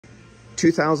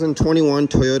2021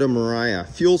 Toyota Mirai,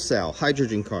 fuel cell,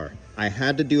 hydrogen car. I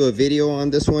had to do a video on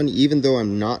this one, even though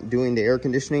I'm not doing the air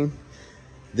conditioning.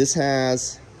 This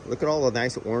has, look at all the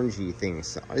nice orangey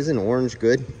things. Isn't orange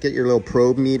good? Get your little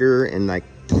probe meter and like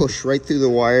push right through the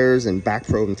wires and back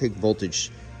probe and take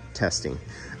voltage testing.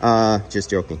 Just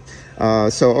joking.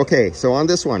 So on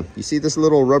this one, you see this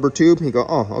little rubber tube? You go,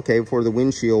 oh, okay, for the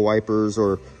windshield wipers,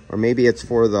 or maybe it's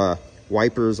for the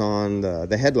wipers on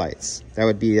the headlights. That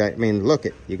would be, I mean, look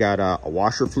it, you got a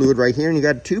washer fluid right here and you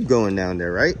got a tube going down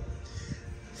there, right?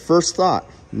 First thought,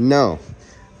 no.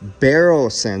 Barrel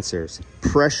sensors,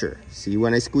 pressure. See,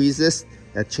 when I squeeze this,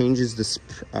 that changes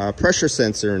the pressure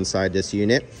sensor inside this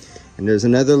unit. And there's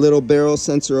another little barrel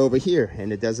sensor over here,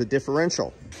 and it does a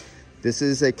differential. This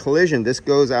is a collision. This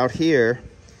goes out here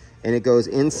and it goes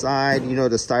inside, you know,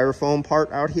 the styrofoam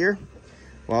part out here.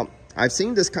 Well, I've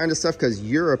seen this kind of stuff because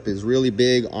Europe is really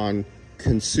big on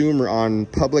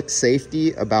public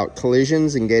safety about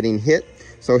collisions and getting hit.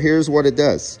 So here's what it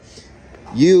does.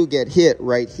 You get hit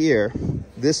right here.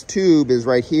 This tube is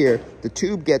right here. The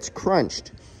tube gets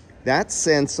crunched. That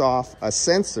sends off a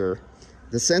sensor.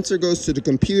 The sensor goes to the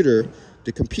computer.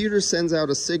 The computer sends out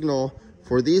a signal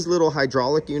for these little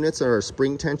hydraulic units, or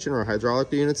spring tension or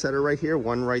hydraulic units that are right here.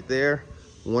 One right there,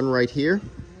 one right here.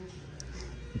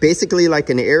 Basically like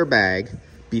an airbag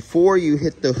before you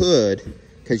hit the hood,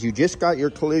 because you just got your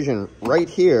collision right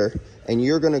here and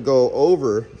you're going to go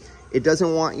over. It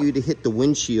doesn't want you to hit the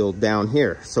windshield down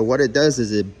here. So what it does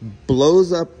is it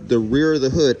blows up the rear of the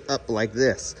hood up like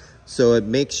this. So it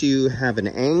makes you have an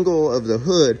angle of the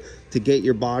hood to get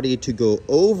your body to go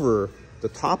over the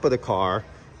top of the car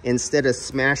instead of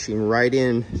smashing right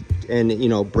in and, you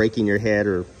know, breaking your head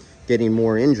or getting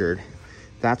more injured.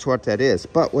 That's what that is.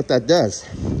 But what that does,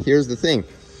 here's the thing.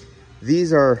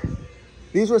 These were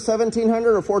 $1,700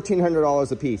 or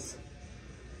 $1,400 a piece.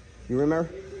 You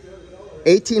remember?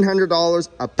 $1,800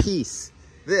 a piece.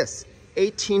 This,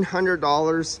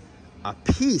 $1,800 a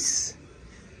piece.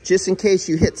 Just in case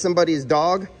you hit somebody's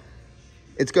dog,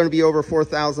 it's going to be over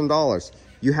 $4,000.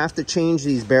 You have to change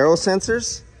these barrel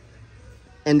sensors,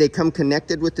 and they come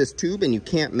connected with this tube, and you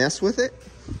can't mess with it.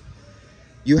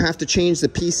 You have to change the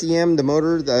PCM, the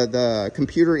motor, the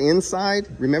computer inside.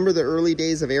 Remember the early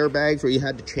days of airbags where you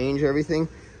had to change everything?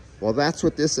 Well, that's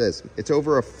what this is. It's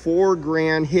over a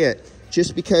 $4,000 hit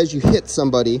just because you hit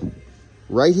somebody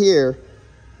right here.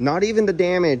 Not even the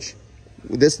damage,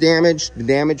 the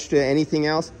damage to anything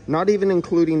else, not even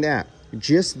including that.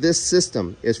 Just this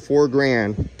system is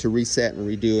 $4,000 to reset and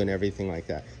redo and everything like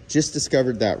that. Just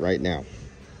discovered that right now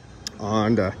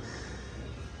on the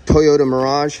Toyota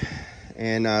Mirage.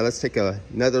 And let's take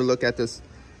another look at this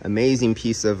amazing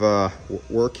piece of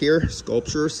work here.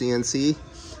 Sculpture, CNC,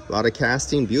 a lot of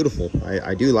casting, beautiful.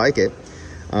 I do like it.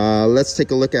 Let's take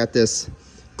a look at this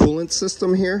coolant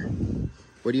system here.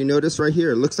 What do you notice right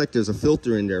here? It looks like there's a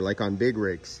filter in there, like on big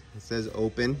rigs. It says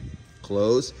open,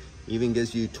 close, even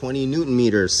gives you 20 Newton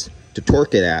meters to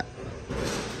torque it at.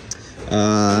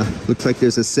 Looks like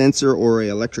there's a sensor or an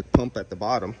electric pump at the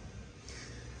bottom.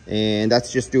 And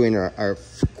that's just doing a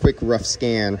quick rough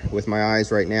scan with my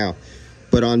eyes right now.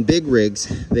 But on big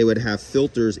rigs, they would have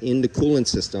filters in the coolant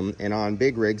system. And on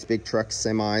big rigs, big trucks,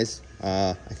 semis,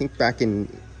 I think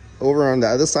over on the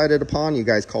other side of the pond, you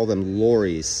guys call them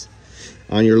lorries.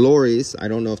 On your lorries, I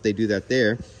don't know if they do that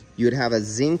there, you would have a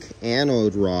zinc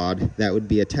anode rod that would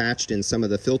be attached in some of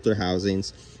the filter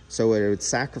housings. So it would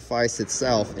sacrifice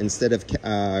itself instead of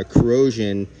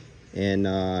corrosion and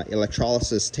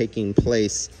electrolysis taking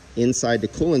place inside the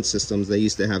coolant systems. They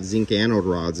used to have zinc anode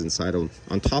rods inside them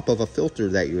on top of a filter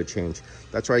that you would change.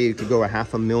 That's why you could go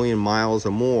 500,000 miles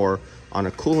or more on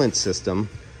a coolant system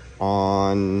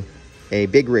on a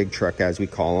big rig truck, as we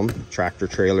call them, tractor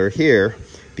trailer here,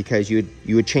 because you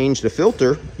would change the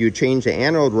filter, you would change the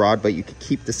anode rod, but you could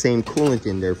keep the same coolant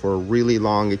in there for a really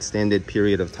long extended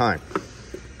period of time.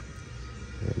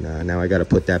 And now I got to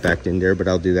put that back in there, but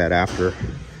I'll do that after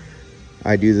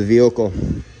I do the vehicle.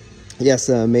 Yes,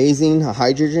 amazing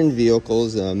hydrogen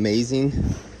vehicles, amazing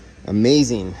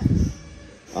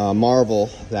marvel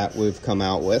that we've come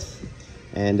out with.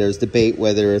 And there's debate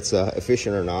whether it's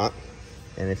efficient or not.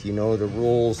 And if you know the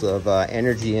rules of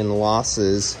energy and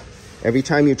losses, every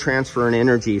time you transfer an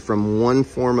energy from one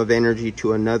form of energy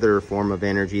to another form of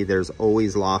energy, there's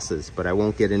always losses. But I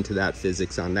won't get into that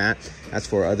physics on that. That's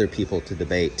for other people to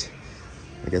debate.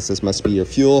 I guess this must be your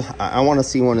fuel. I want to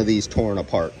see one of these torn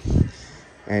apart.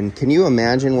 And can you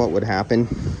imagine what would happen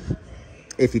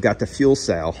if you got the fuel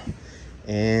cell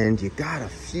and you got a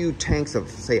few tanks of,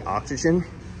 say, oxygen?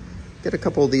 Get a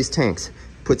couple of these tanks.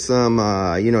 put some,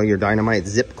 you know, your dynamite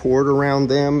zip cord around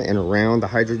them and around the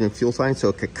hydrogen fuel line so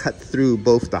it could cut through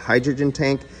both the hydrogen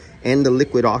tank and the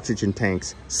liquid oxygen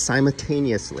tanks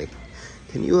simultaneously.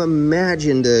 Can you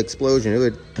imagine the explosion? It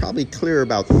would probably clear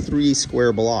about 3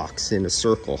 square blocks in a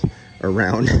circle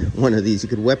around one of these. You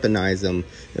could weaponize them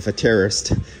if a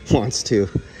terrorist wants to.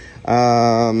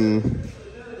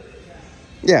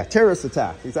 Yeah, terrorist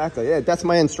attack, exactly. Yeah, that's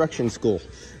my instruction school.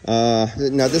 Now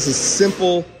this is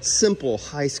simple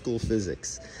high school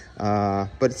physics.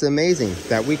 But it's amazing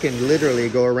that we can literally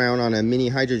go around on a mini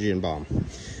hydrogen bomb.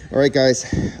 All right, guys,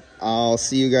 I'll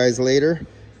see you guys later.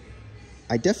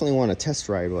 I definitely want to test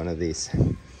ride one of these.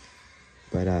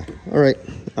 But, all right,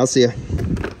 I'll see you.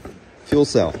 Fuel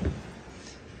cell.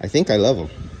 I think I love them.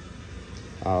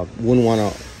 Wouldn't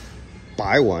want to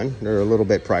buy one. They're a little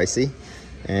bit pricey.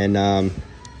 And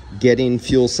getting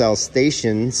fuel cell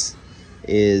stations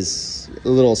is a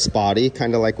little spotty,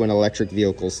 kind of like when electric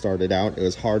vehicles started out. It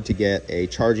was hard to get a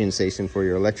charging station for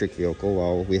your electric vehicle.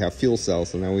 Well, we have fuel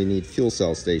cells, and now we need fuel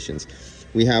cell stations.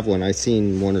 We have one. I've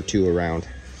seen 1 or 2 around.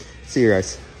 See you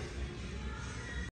guys.